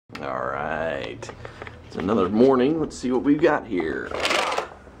Alright. It's another morning. Let's see what we've got here.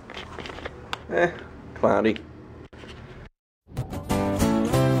 Cloudy.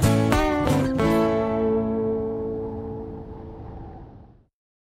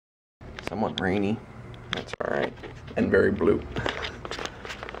 Somewhat rainy. That's alright. And very blue.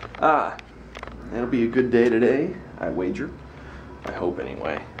 It'll be a good day today, I wager. I hope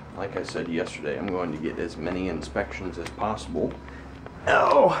anyway. Like I said yesterday, I'm going to get as many inspections as possible.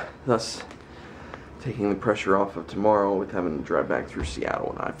 Thus taking the pressure off of tomorrow with having to drive back through Seattle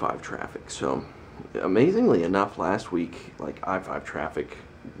and I-5 traffic. So, amazingly enough, last week, like, I-5 traffic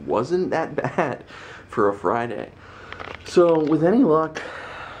wasn't that bad for a Friday. So, with any luck,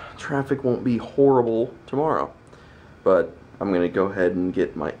 traffic won't be horrible tomorrow. But I'm going to go ahead and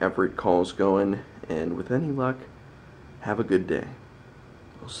get my Everett calls going, and with any luck, have a good day.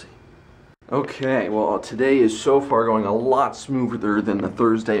 We'll see. Okay, well, today is so far going a lot smoother than the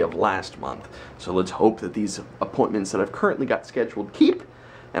Thursday of last month. So let's hope that these appointments that I've currently got scheduled keep,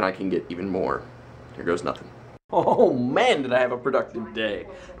 and I can get even more. Here goes nothing. Oh man, did I have a productive day.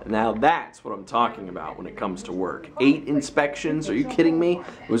 Now that's what I'm talking about when it comes to work. 8 inspections, are you kidding me?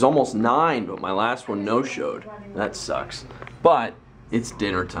 It was almost 9, but my last one no-showed. That sucks. But it's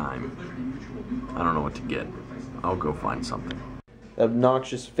dinner time. I don't know what to get. I'll go find something. That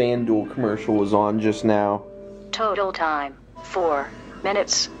obnoxious FanDuel commercial was on just now. Total time, 4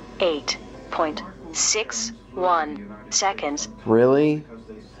 minutes, 8.61 seconds. Really?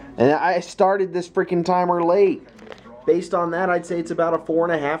 And I started this freaking timer late. Based on that, I'd say it's about a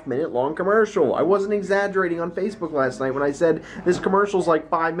 4.5 minute long commercial. I wasn't exaggerating on Facebook last night when I said this commercial's like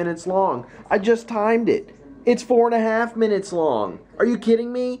 5 minutes long. I just timed it. It's 4.5 minutes long. Are you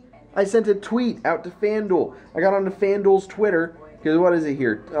kidding me? I sent a tweet out to FanDuel. I got onto FanDuel's Twitter. Because what is it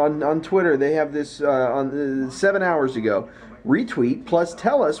here? On Twitter, they have this 7 hours ago. Retweet plus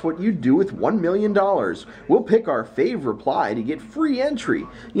tell us what you'd do with $1 million. We'll pick our fave reply to get free entry.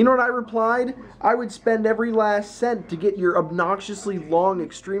 You know what I replied? I would spend every last cent to get your obnoxiously long,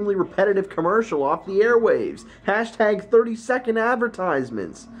 extremely repetitive commercial off the airwaves. Hashtag 30-second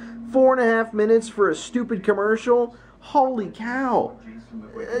advertisements. 4.5 minutes for a stupid commercial? Holy cow.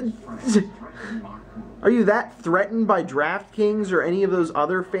 Are you that threatened by DraftKings or any of those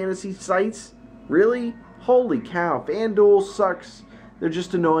other fantasy sites? Really? Holy cow, FanDuel sucks. They're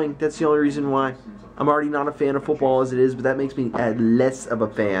just annoying. That's the only reason why. I'm already not a fan of football as it is, but that makes me less of a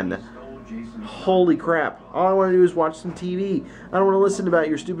fan. Holy crap. All I want to do is watch some TV. I don't want to listen about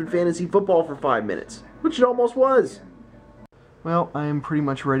your stupid fantasy football for 5 minutes, which it almost was. Well, I am pretty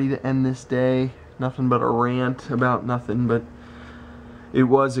much ready to end this day. Nothing but a rant about nothing, but it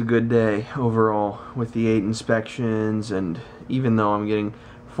was a good day overall with the 8 inspections, and even though I'm getting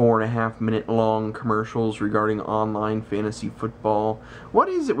 4.5 minute long commercials regarding online fantasy football. What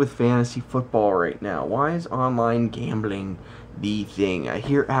is it with fantasy football right now? Why is online gambling the thing? I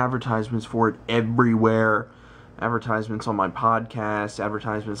hear advertisements for it everywhere. Advertisements on my podcast,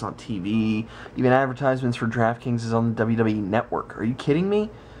 advertisements on TV, even advertisements for DraftKings is on the WWE Network. Are you kidding me?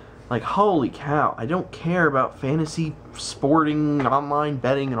 Like, holy cow, I don't care about fantasy, sporting, online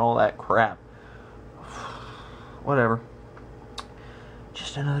betting, and all that crap. Whatever.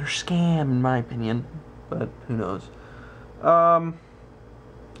 Just another scam, in my opinion. But, who knows. Yeah.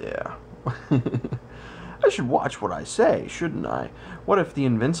 I should watch what I say, shouldn't I? What if the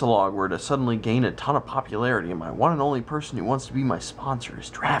Invincilog were to suddenly gain a ton of popularity and my one and only person who wants to be my sponsor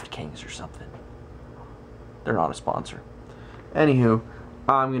is DraftKings or something? They're not a sponsor. Anywho,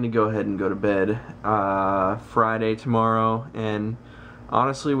 I'm going to go ahead and go to bed Friday tomorrow, and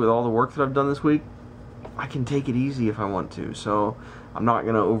honestly, with all the work that I've done this week, I can take it easy if I want to, so I'm not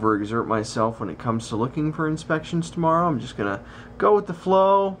going to overexert myself when it comes to looking for inspections tomorrow. I'm just going to go with the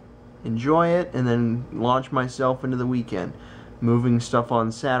flow, enjoy it, and then launch myself into the weekend. Moving stuff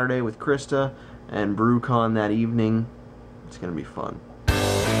on Saturday with Krista, and BrewCon that evening. It's going to be fun.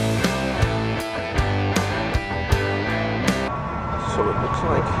 So it looks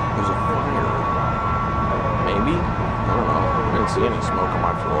like there's a fire. Maybe? I don't know. I didn't see any smoke on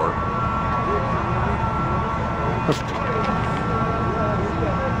my floor.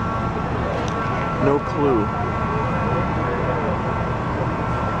 No clue.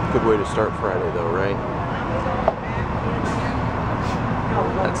 Good way to start Friday though, right?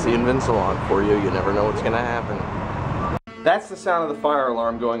 That's the Invincilog for you. You never know what's gonna happen. That's the sound of the fire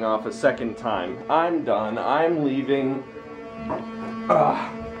alarm going off a second time. I'm done. I'm leaving.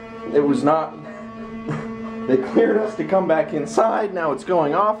 It was not... They cleared us to come back inside. Now it's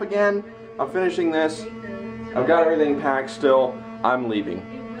going off again. I'm finishing this. I've got everything packed still. I'm leaving.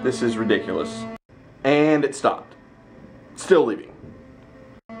 This is ridiculous. And it stopped. Still leaving.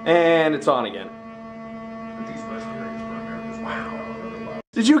 And it's on again. Wow.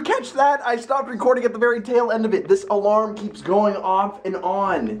 Did you catch that? I stopped recording at the very tail end of it. This alarm keeps going off and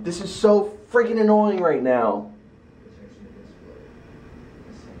on. This is so freaking annoying right now.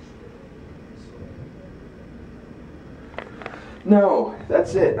 No,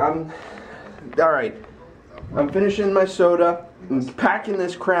 that's it. Alright. I'm finishing my soda. I'm packing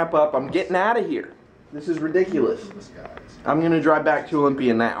this crap up. I'm getting out of here. This is ridiculous. I'm gonna drive back to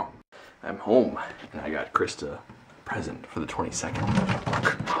Olympia now. I'm home, and I got Krista a present for the 22nd.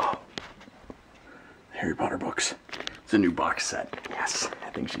 Harry Potter books. It's a new box set. Yes, I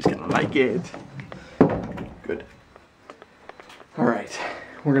think she's gonna like it. Good. Alright,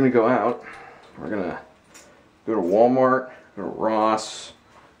 we're gonna go out. We're gonna go to Walmart, go to Ross,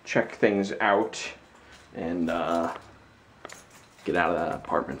 check things out, and get out of that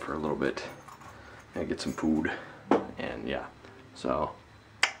apartment for a little bit and get some food. And yeah, so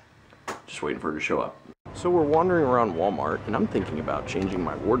just waiting for her to show up. So we're wandering around Walmart, and I'm thinking about changing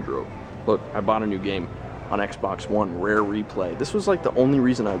my wardrobe. Look, I bought a new game on Xbox One, Rare Replay. This was like the only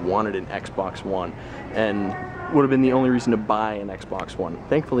reason I wanted an Xbox One, and would have been the only reason to buy an Xbox One.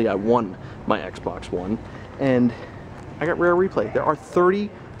 Thankfully, I won my Xbox One, and I got Rare Replay. There are 30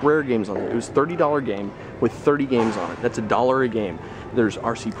 Rare games on there. It was a $30 game with 30 games on it. That's $1 a game. There's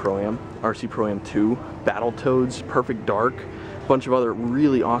RC Pro-Am, RC Pro-Am 2, Battletoads, Perfect Dark, a bunch of other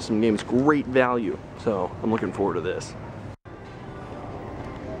really awesome games. Great value. So I'm looking forward to this.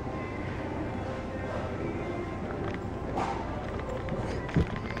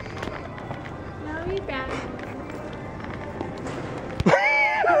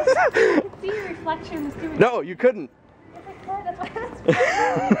 See your reflection in the stupid. No, you couldn't. Yes, I could. That's why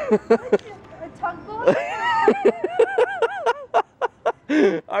it's a tugboat.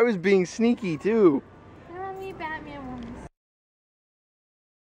 I was being sneaky too. Tell me Batman ones.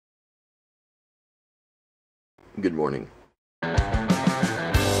 Good morning.